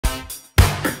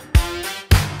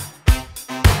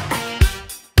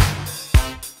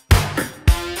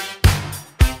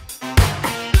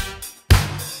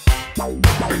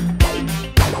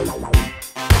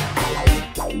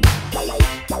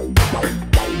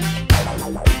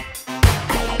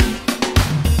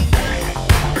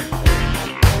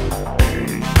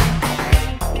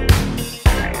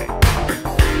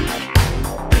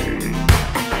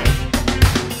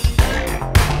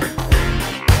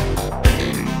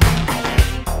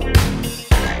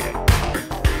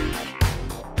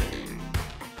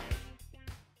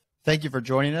Thank you for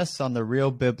joining us on the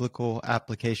Real Biblical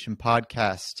Application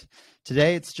Podcast.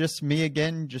 Today, it's just me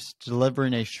again, just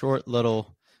delivering a short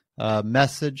little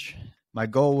message. My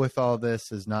goal with all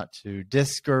this is not to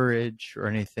discourage or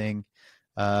anything,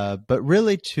 but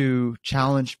really to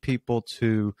challenge people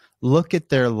to look at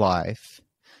their life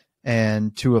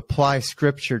and to apply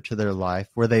Scripture to their life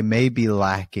where they may be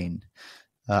lacking.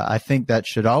 I think that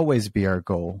should always be our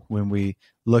goal when we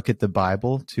look at the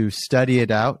Bible, to study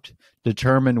it out,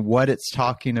 determine what it's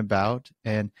talking about,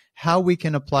 and how we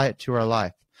can apply it to our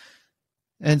life.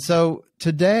 And so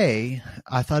today,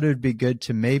 I thought it would be good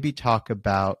to maybe talk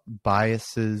about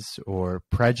biases or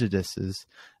prejudices,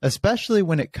 especially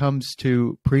when it comes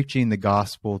to preaching the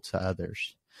gospel to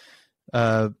others.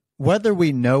 Whether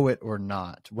we know it or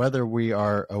not, whether we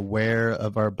are aware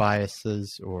of our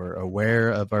biases or aware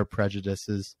of our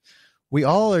prejudices, we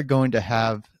all are going to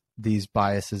have these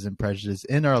biases and prejudices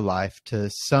in our life to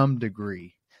some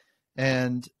degree.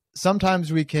 And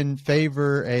sometimes we can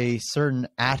favor a certain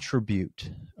attribute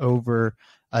over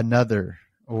another,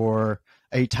 or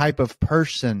a type of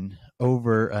person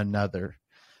over another.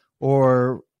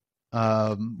 Or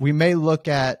we may look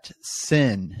at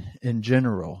sin in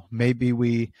general. Maybe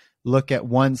we look at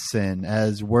one sin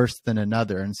as worse than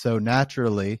another. And so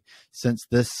naturally, since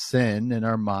this sin in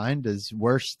our mind is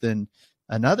worse than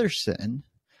another sin,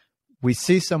 we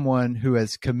see someone who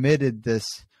has committed this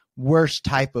worst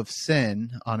type of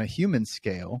sin on a human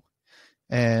scale,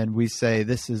 and we say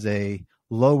this is a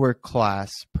lower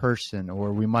class person,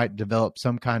 or we might develop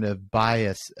some kind of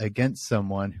bias against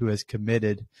someone who has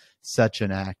committed such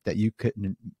an act that you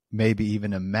couldn't maybe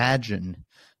even imagine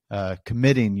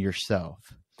committing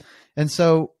yourself. And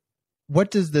so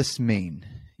what does this mean?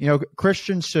 You know,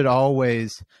 Christians should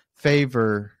always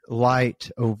favor light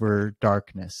over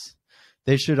darkness.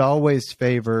 They should always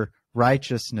favor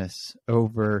righteousness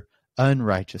over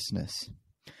unrighteousness.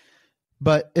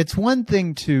 But it's one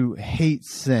thing to hate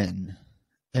sin,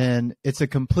 and it's a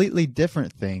completely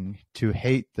different thing to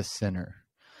hate the sinner.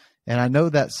 And I know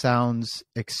that sounds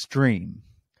extreme.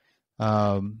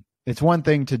 It's one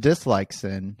thing to dislike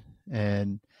sin,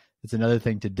 and it's another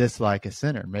thing to dislike a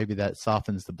sinner. Maybe that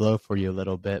softens the blow for you a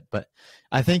little bit, but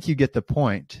I think you get the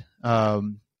point.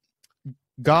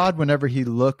 God, whenever he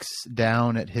looks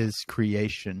down at his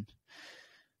creation,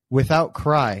 without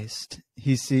Christ,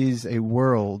 he sees a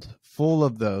world full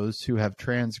of those who have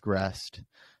transgressed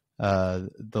the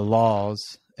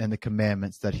laws and the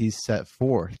commandments that he's set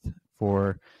forth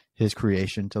for his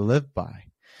creation to live by.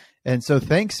 And so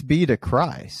thanks be to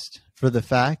Christ for the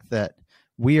fact that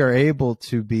we are able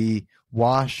to be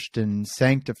washed and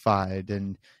sanctified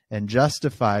and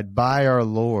justified by our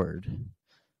Lord.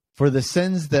 For the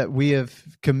sins that we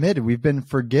have committed, we've been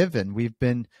forgiven, we've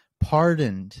been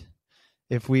pardoned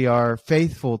if we are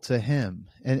faithful to him.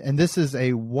 And this is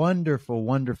a wonderful,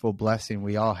 wonderful blessing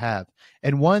we all have,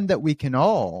 and one that we can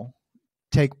all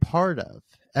take part of,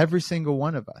 every single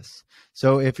one of us.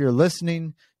 So if you're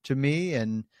listening to me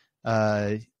and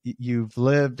you've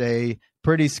lived a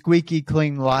pretty squeaky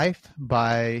clean life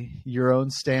by your own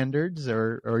standards,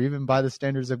 or even by the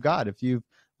standards of God, if you've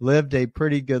lived a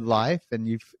pretty good life and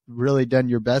you've really done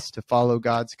your best to follow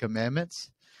God's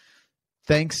commandments,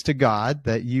 thanks to God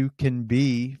that you can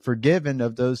be forgiven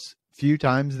of those few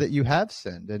times that you have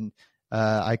sinned. And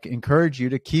I encourage you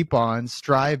to keep on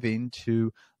striving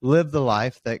to live the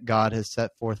life that God has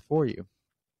set forth for you.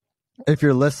 If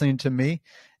you're listening to me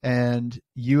and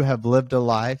you have lived a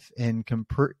life in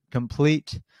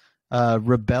complete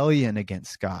rebellion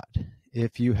against God,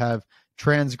 if you have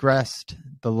transgressed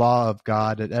the law of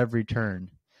God at every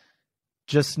turn,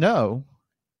 just know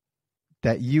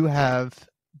that you have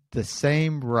the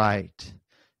same right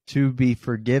to be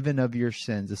forgiven of your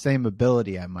sins, the same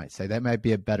ability, I might say. That might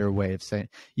be a better way of saying it.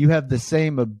 You have the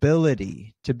same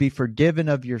ability to be forgiven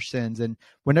of your sins. And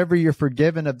whenever you're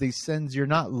forgiven of these sins, you're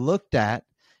not looked at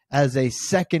as a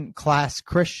second-class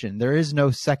Christian. There is no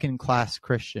second-class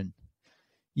Christian.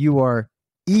 You are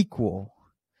equal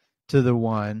to the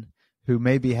one who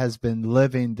maybe has been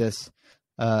living this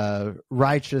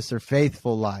righteous or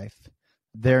faithful life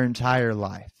their entire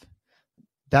life.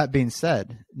 That being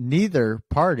said, neither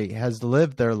party has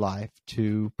lived their life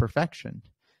to perfection.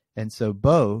 And so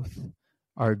both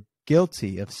are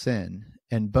guilty of sin,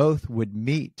 and both would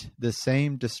meet the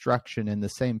same destruction and the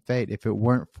same fate if it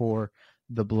weren't for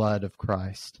the blood of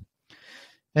Christ.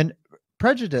 And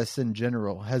prejudice in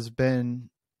general has been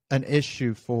an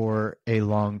issue for a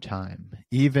long time,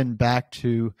 even back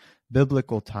to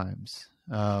biblical times.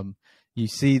 You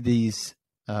see these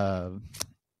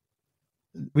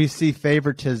we see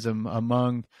favoritism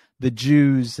among the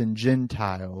Jews and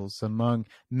Gentiles, among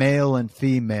male and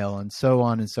female, and so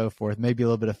on and so forth. Maybe a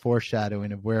little bit of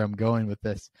foreshadowing of where I'm going with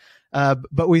this.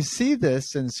 But we see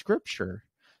this in Scripture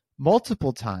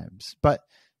multiple times. But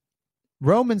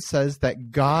Romans says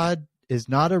that God is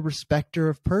not a respecter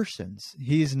of persons.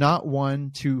 He's not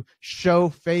one to show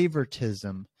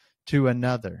favoritism to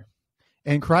another.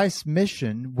 And Christ's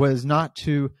mission was not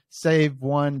to save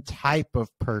one type of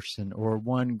person or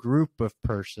one group of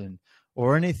person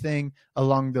or anything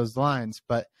along those lines,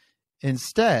 but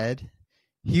instead,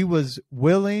 he was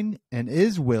willing and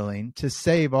is willing to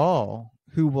save all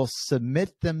who will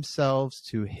submit themselves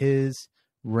to his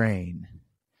reign.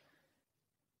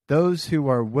 Those who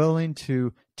are willing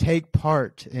to take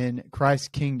part in Christ's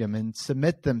kingdom and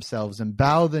submit themselves and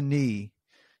bow the knee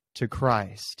to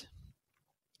Christ.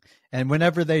 And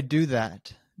whenever they do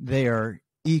that, they are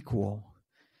equal.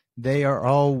 They are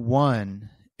all one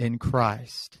in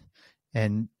Christ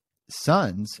and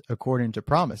sons according to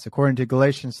promise. According to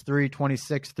Galatians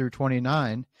 3:26 through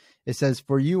 29, it says,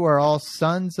 "For you are all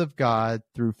sons of God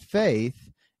through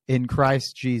faith in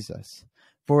Christ Jesus.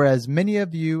 For as many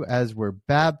of you as were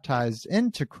baptized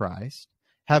into Christ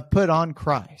have put on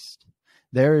Christ.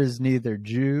 There is neither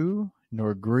Jew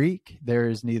nor Greek, there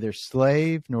is neither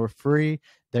slave nor free,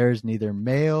 there is neither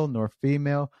male nor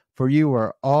female, for you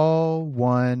are all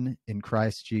one in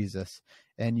Christ Jesus,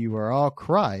 and you are all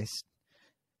Christ.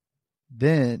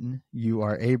 Then you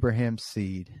are Abraham's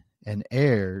seed and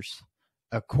heirs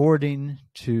according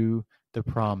to the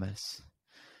promise."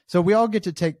 So we all get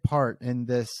to take part in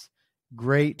this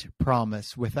great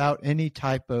promise without any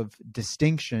type of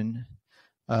distinction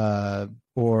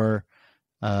or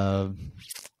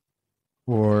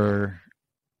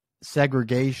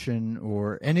segregation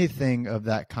or anything of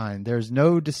that kind. There's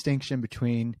no distinction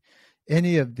between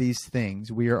any of these things.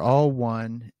 We are all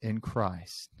one in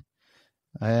Christ.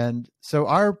 And so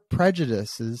our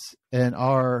prejudices and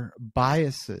our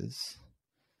biases,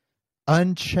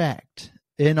 unchecked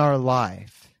in our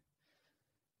life,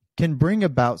 can bring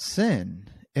about sin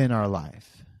in our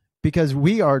life because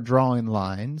we are drawing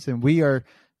lines and we are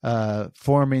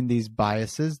forming these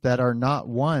biases that are not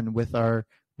one with our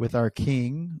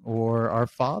King or our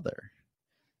Father.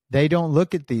 They don't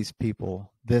look at these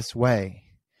people this way.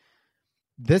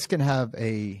 This can have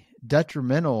a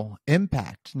detrimental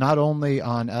impact not only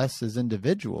on us as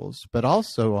individuals, but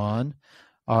also on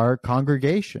our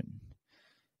congregation.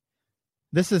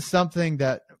 This is something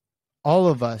that all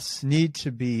of us need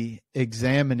to be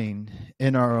examining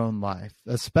in our own life,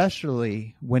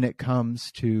 especially when it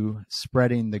comes to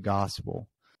spreading the gospel,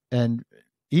 and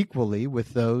equally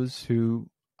with those who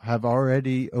have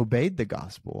already obeyed the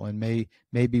gospel and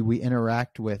maybe we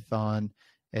interact with on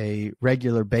a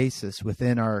regular basis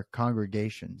within our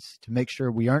congregations, to make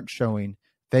sure we aren't showing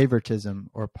favoritism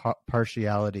or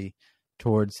partiality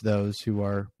towards those who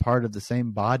are part of the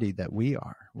same body that we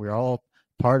are. We're all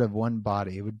part of one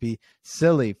body. It would be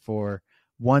silly for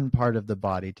one part of the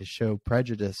body to show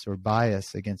prejudice or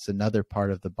bias against another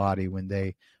part of the body when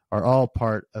they are all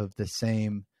part of the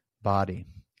same body.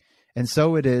 And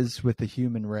so it is with the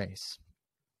human race.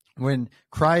 When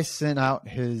Christ sent out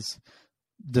his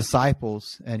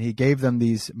disciples and he gave them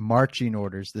these marching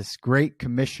orders, this great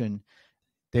commission,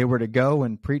 they were to go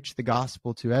and preach the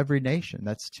gospel to every nation.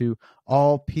 That's to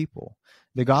all people.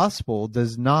 The gospel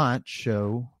does not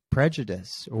show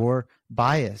prejudice or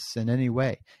bias in any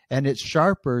way. And it's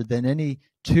sharper than any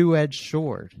two-edged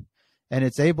sword. And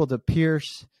it's able to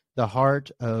pierce the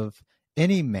heart of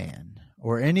any man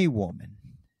or any woman,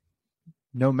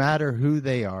 no matter who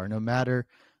they are, no matter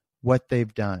what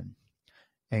they've done.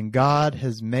 And God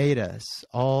has made us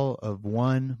all of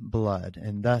one blood,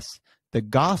 and thus the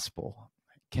gospel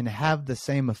can have the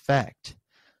same effect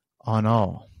on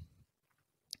all.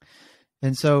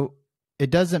 And so it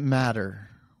doesn't matter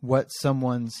what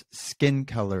someone's skin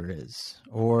color is,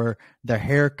 or their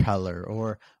hair color,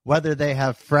 or whether they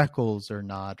have freckles or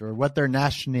not, or what their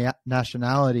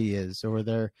nationality is, or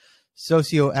their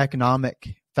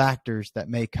socioeconomic factors that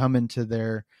may come into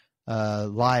their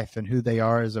life and who they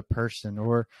are as a person,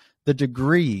 or the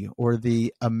degree or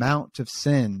the amount of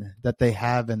sin that they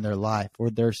have in their life, or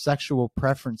their sexual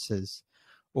preferences,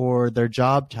 or their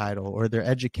job title, or their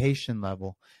education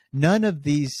level. None of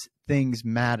these things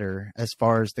matter as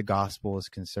far as the gospel is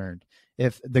concerned.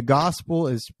 If the gospel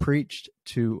is preached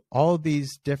to all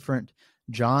these different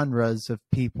genres of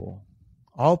people,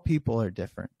 all people are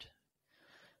different,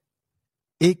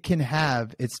 it can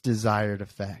have its desired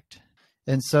effect.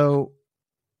 And so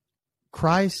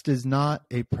Christ is not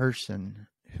a person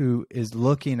who is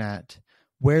looking at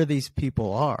where these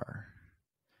people are,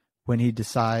 when he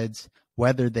decides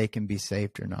whether they can be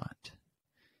saved or not.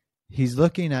 He's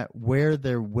looking at where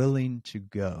they're willing to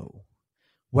go,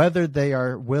 whether they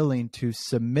are willing to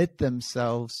submit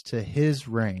themselves to his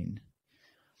reign.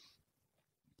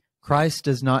 Christ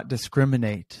does not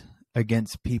discriminate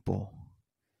against people.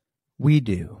 We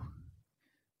do.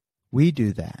 We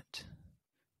do that,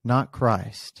 not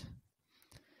Christ.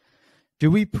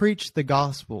 Do we preach the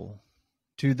gospel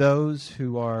to those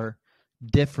who are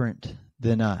different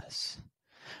than us?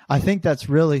 I think that's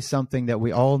really something that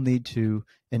we all need to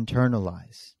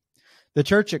internalize. The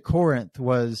church at Corinth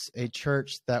was a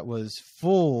church that was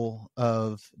full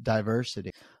of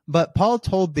diversity. But Paul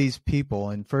told these people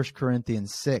in 1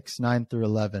 Corinthians 6, 9 through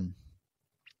 11,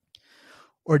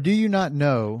 "Or do you not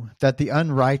know that the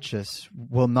unrighteous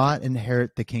will not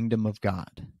inherit the kingdom of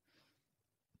God?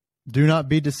 Do not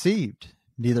be deceived,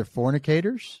 neither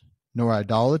fornicators, nor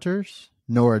idolaters,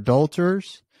 nor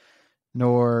adulterers,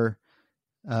 nor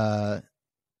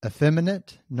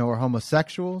effeminate, nor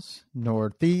homosexuals,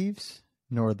 nor thieves,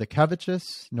 nor the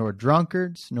covetous, nor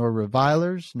drunkards, nor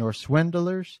revilers, nor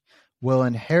swindlers will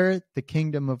inherit the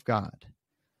kingdom of God."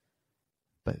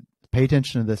 But pay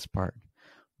attention to this part.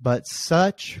 "But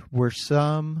such were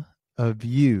some of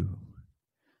you.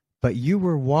 But you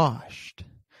were washed.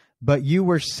 But you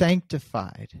were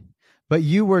sanctified. But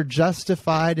you were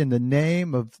justified in the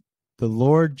name of the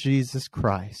Lord Jesus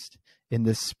Christ, in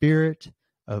the Spirit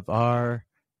of our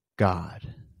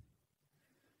God."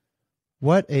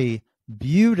 What a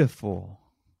beautiful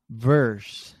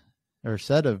verse or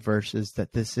set of verses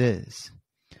that this is.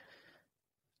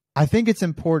 I think it's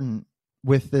important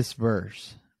with this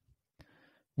verse.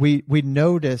 We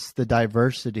notice the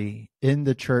diversity in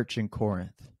the church in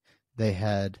Corinth. They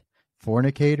had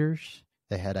fornicators,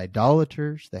 they had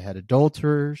idolaters, they had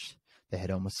adulterers, they had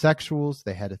homosexuals,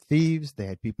 they had thieves, they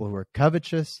had people who were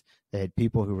covetous, they had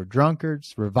people who were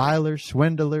drunkards, revilers,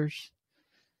 swindlers.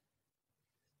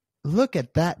 Look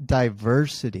at that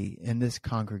diversity in this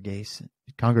congregation.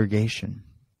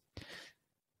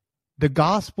 The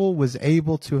gospel was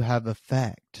able to have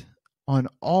effect on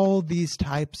all these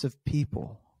types of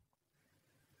people.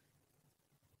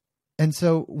 And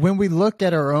so when we look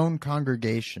at our own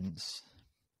congregations,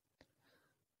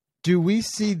 do we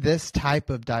see this type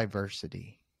of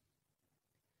diversity?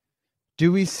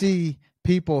 Do we see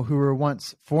people who were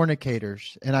once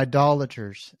fornicators and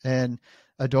idolaters and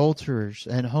adulterers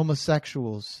and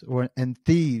homosexuals and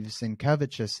thieves and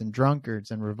covetous and drunkards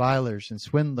and revilers and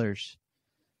swindlers?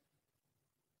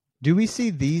 Do we see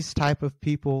these type of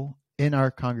people in our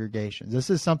congregations?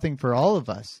 This is something for all of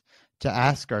us to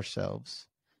ask ourselves.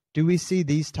 Do we see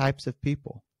these types of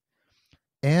people?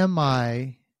 Am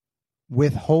I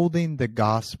withholding the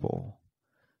gospel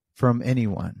from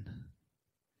anyone?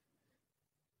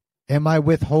 Am I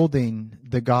withholding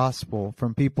the gospel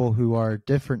from people who are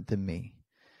different than me?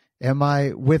 Am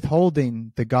I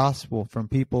withholding the gospel from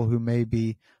people who may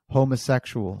be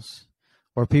homosexuals,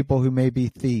 or people who may be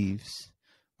thieves,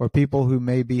 or people who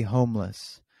may be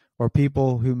homeless, or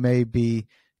people who may be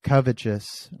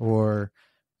covetous, or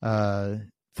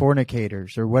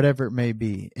fornicators, or whatever it may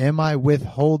be? Am I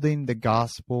withholding the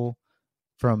gospel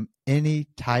from any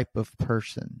type of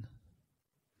person?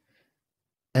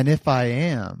 And if I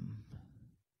am,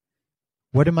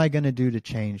 what am I going to do to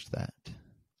change that?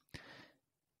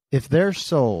 If their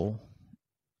soul,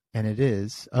 and it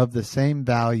is, of the same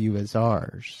value as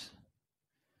ours,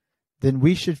 then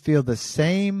we should feel the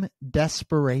same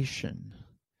desperation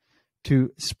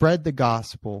to spread the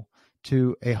gospel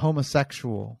to a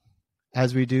homosexual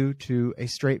as we do to a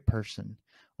straight person,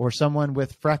 or someone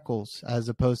with freckles as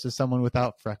opposed to someone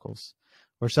without freckles,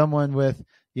 or someone with,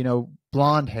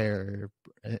 blonde hair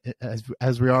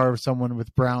as we are someone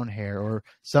with brown hair, or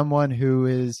someone who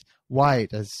is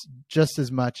white just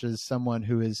as much as someone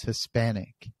who is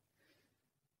Hispanic.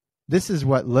 This is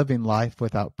what living life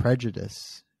without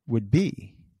prejudice would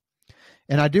be.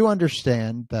 And I do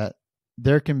understand that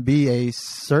there can be a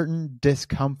certain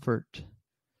discomfort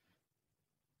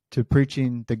to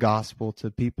preaching the gospel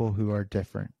to people who are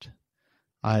different.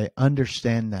 I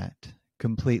understand that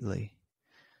completely.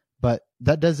 But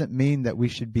that doesn't mean that we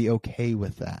should be okay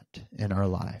with that in our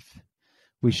life.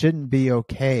 We shouldn't be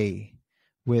okay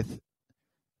with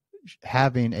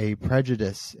having a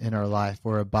prejudice in our life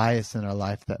or a bias in our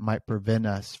life that might prevent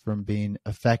us from being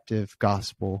effective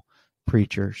gospel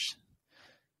preachers.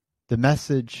 The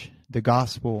message, the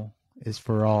gospel, is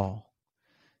for all,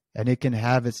 and it can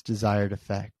have its desired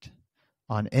effect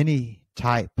on any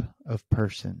type of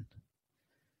person.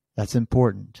 That's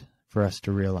important for us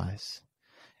to realize.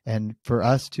 And for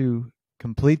us to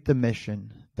complete the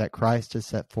mission that Christ has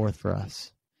set forth for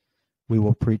us, we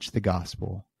will preach the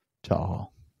gospel to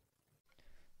all.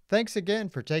 Thanks again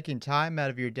for taking time out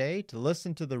of your day to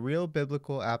listen to the Real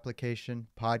Biblical Application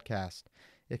podcast.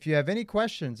 If you have any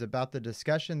questions about the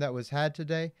discussion that was had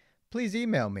today, please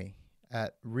email me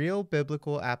at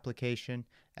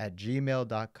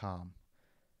realbiblicalapplication@gmail.com.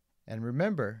 And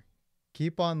remember,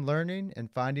 keep on learning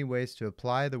and finding ways to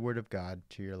apply the Word of God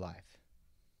to your life.